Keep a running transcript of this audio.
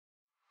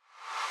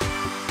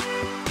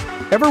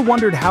Ever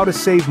wondered how to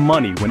save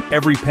money when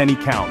every penny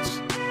counts?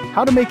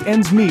 How to make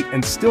ends meet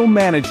and still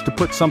manage to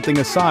put something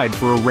aside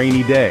for a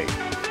rainy day?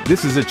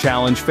 This is a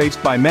challenge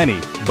faced by many,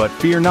 but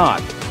fear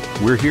not.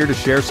 We're here to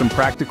share some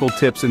practical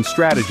tips and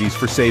strategies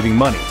for saving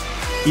money,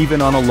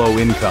 even on a low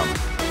income.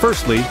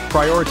 Firstly,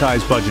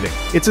 prioritize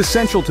budgeting. It's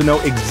essential to know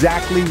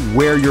exactly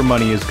where your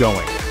money is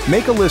going.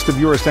 Make a list of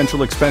your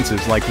essential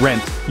expenses like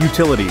rent,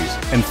 utilities,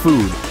 and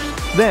food.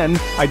 Then,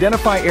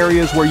 identify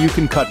areas where you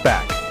can cut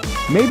back.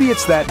 Maybe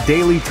it's that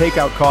daily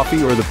takeout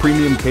coffee or the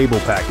premium cable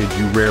package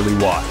you rarely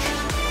watch.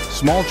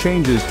 Small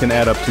changes can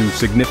add up to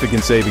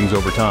significant savings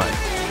over time.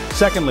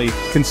 Secondly,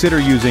 consider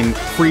using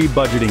free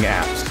budgeting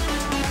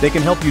apps. They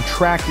can help you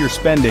track your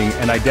spending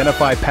and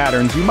identify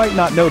patterns you might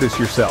not notice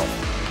yourself.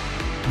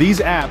 These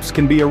apps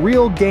can be a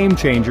real game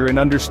changer in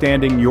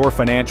understanding your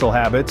financial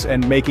habits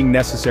and making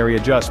necessary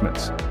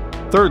adjustments.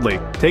 Thirdly,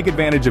 take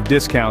advantage of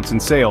discounts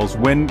and sales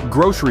when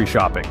grocery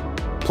shopping.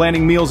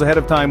 Planning meals ahead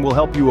of time will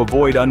help you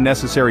avoid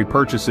unnecessary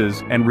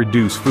purchases and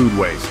reduce food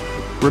waste.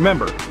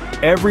 Remember,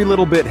 every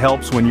little bit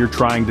helps when you're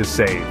trying to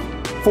save.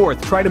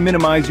 Fourth, try to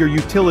minimize your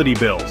utility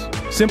bills.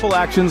 Simple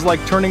actions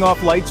like turning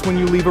off lights when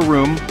you leave a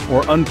room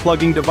or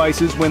unplugging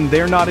devices when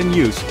they're not in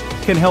use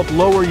can help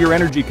lower your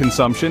energy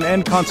consumption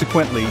and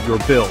consequently your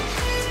bills.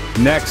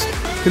 Next,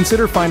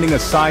 consider finding a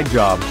side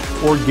job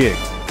or gig.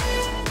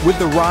 With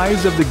the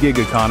rise of the gig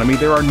economy,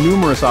 there are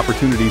numerous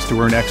opportunities to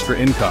earn extra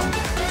income.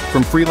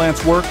 From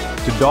freelance work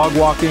to dog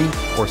walking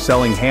or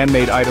selling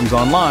handmade items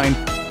online,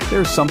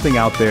 there's something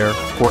out there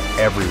for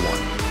everyone.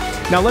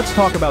 Now let's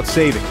talk about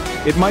saving.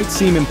 It might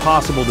seem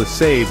impossible to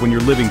save when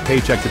you're living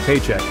paycheck to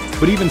paycheck,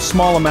 but even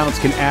small amounts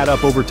can add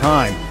up over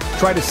time.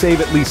 Try to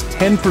save at least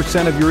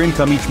 10% of your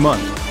income each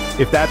month.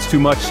 If that's too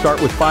much, start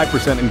with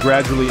 5% and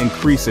gradually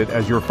increase it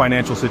as your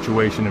financial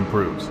situation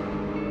improves.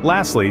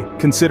 Lastly,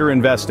 consider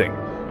investing.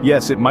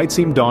 Yes, it might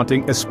seem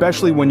daunting,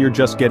 especially when you're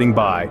just getting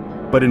by,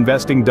 but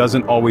investing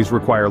doesn't always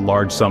require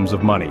large sums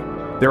of money.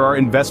 There are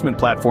investment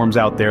platforms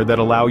out there that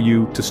allow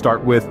you to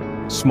start with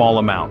small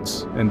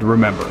amounts. And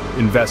remember,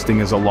 investing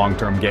is a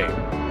long-term game.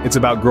 It's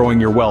about growing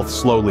your wealth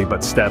slowly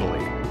but steadily.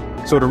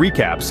 So to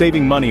recap,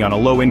 saving money on a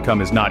low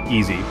income is not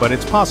easy, but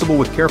it's possible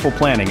with careful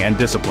planning and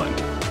discipline.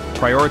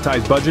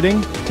 Prioritize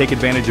budgeting, take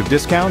advantage of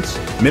discounts,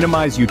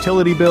 minimize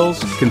utility bills,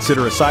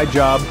 consider a side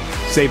job,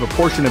 save a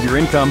portion of your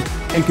income,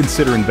 and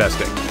consider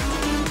investing.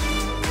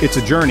 It's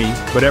a journey,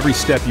 but every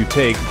step you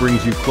take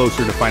brings you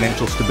closer to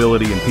financial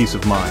stability and peace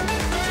of mind.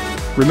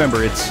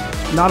 Remember, it's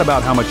not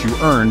about how much you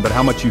earn, but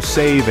how much you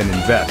save and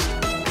invest.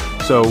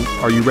 So,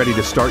 are you ready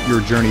to start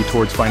your journey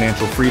towards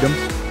financial freedom?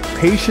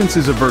 Patience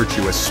is a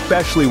virtue,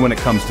 especially when it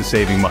comes to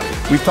saving money.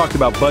 We've talked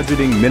about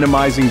budgeting,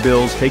 minimizing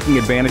bills, taking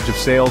advantage of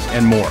sales,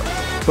 and more.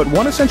 But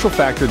one essential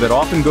factor that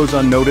often goes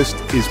unnoticed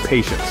is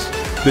patience.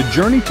 The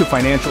journey to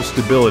financial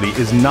stability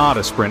is not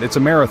a sprint, it's a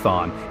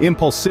marathon.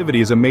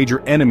 Impulsivity is a major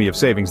enemy of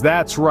savings.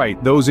 That's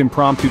right, those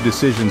impromptu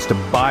decisions to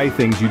buy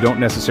things you don't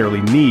necessarily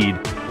need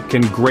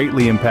can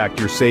greatly impact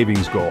your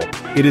savings goal.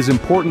 It is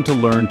important to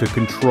learn to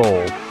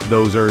control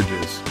those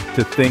urges,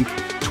 to think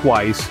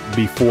twice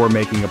before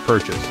making a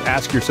purchase.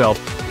 Ask yourself,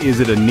 is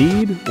it a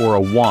need or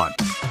a want?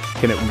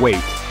 Can it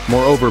wait?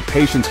 Moreover,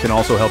 patience can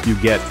also help you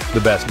get the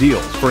best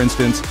deals. For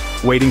instance,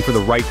 waiting for the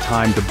right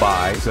time to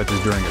buy, such as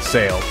during a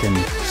sale, can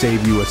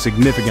save you a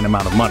significant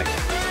amount of money.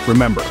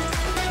 Remember,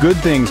 good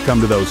things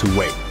come to those who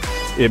wait.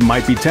 It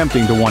might be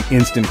tempting to want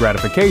instant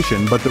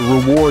gratification, but the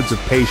rewards of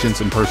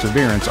patience and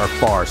perseverance are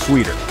far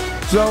sweeter.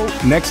 So,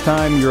 next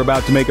time you're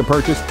about to make a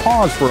purchase,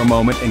 pause for a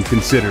moment and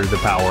consider the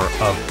power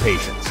of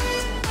patience.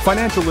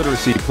 Financial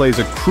literacy plays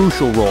a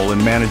crucial role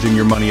in managing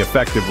your money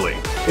effectively.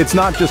 It's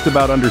not just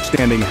about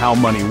understanding how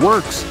money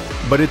works,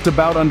 but it's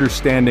about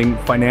understanding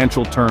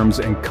financial terms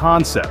and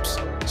concepts,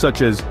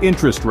 such as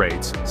interest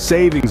rates,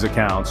 savings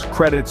accounts,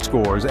 credit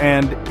scores,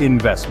 and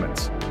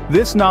investments.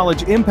 This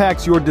knowledge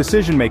impacts your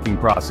decision-making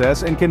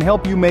process and can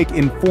help you make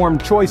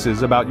informed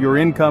choices about your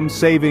income,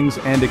 savings,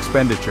 and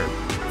expenditure.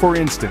 For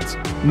instance,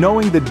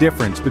 knowing the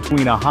difference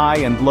between a high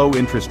and low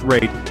interest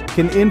rate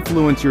can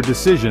influence your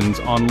decisions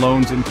on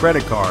loans and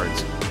credit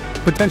cards,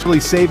 potentially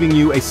saving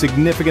you a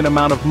significant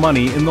amount of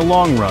money in the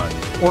long run.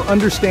 Or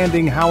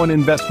understanding how an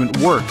investment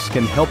works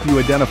can help you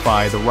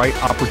identify the right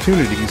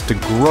opportunities to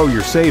grow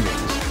your savings.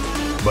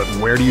 But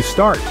where do you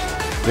start?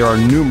 There are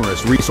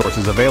numerous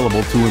resources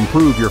available to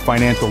improve your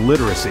financial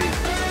literacy.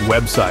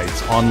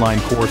 Websites, online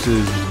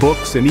courses,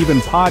 books, and even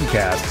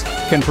podcasts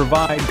can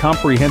provide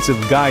comprehensive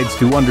guides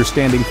to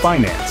understanding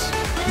finance.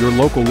 Your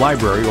local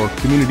library or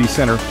community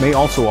center may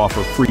also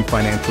offer free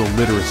financial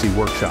literacy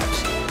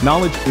workshops.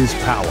 Knowledge is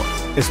power,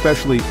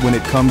 especially when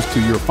it comes to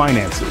your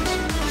finances.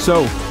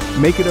 So,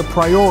 make it a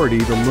priority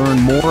to learn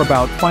more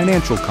about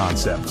financial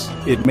concepts.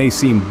 It may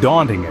seem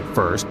daunting at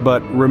first,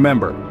 but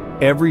remember,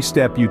 every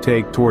step you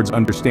take towards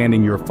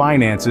understanding your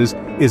finances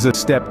is a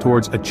step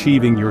towards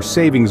achieving your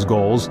savings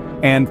goals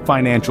and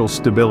financial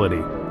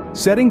stability.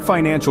 Setting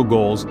financial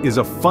goals is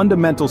a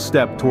fundamental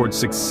step towards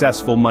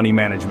successful money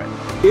management.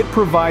 It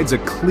provides a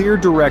clear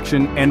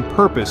direction and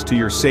purpose to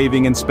your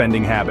saving and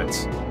spending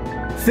habits.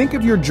 Think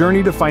of your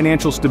journey to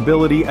financial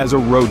stability as a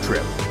road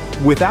trip.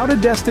 Without a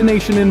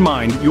destination in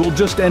mind, you'll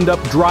just end up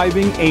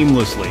driving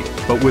aimlessly.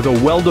 But with a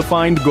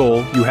well-defined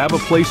goal, you have a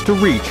place to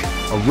reach,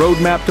 a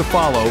roadmap to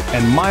follow,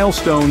 and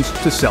milestones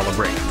to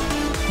celebrate.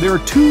 There are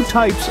two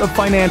types of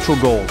financial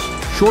goals: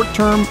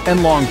 short-term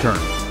and long-term.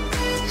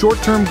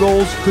 Short-term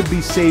goals could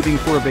be saving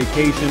for a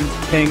vacation,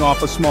 paying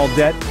off a small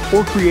debt,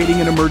 or creating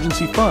an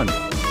emergency fund.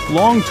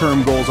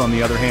 Long-term goals, on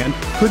the other hand,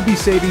 could be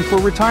saving for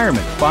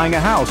retirement, buying a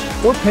house,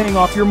 or paying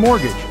off your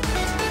mortgage.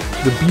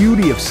 The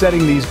beauty of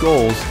setting these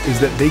goals is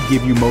that they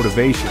give you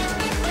motivation.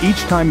 Each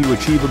time you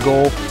achieve a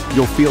goal,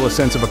 you'll feel a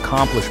sense of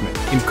accomplishment,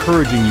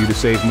 encouraging you to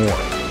save more.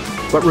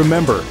 But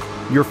remember,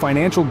 your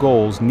financial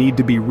goals need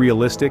to be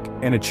realistic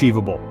and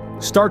achievable.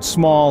 Start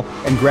small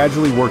and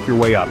gradually work your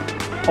way up.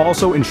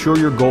 Also, ensure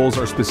your goals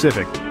are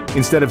specific.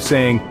 Instead of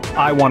saying,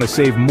 "I want to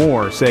save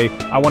more," say,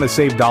 "I want to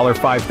save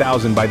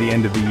 $5,000 by the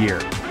end of the year."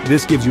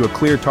 This gives you a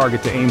clear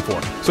target to aim for.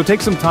 So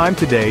take some time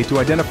today to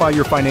identify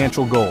your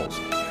financial goals.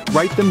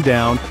 Write them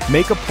down,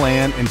 make a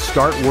plan, and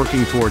start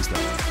working towards them.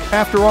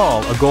 After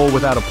all, a goal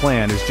without a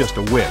plan is just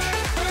a wish.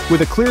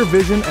 With a clear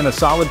vision and a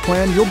solid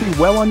plan, you'll be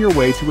well on your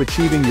way to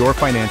achieving your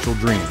financial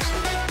dreams.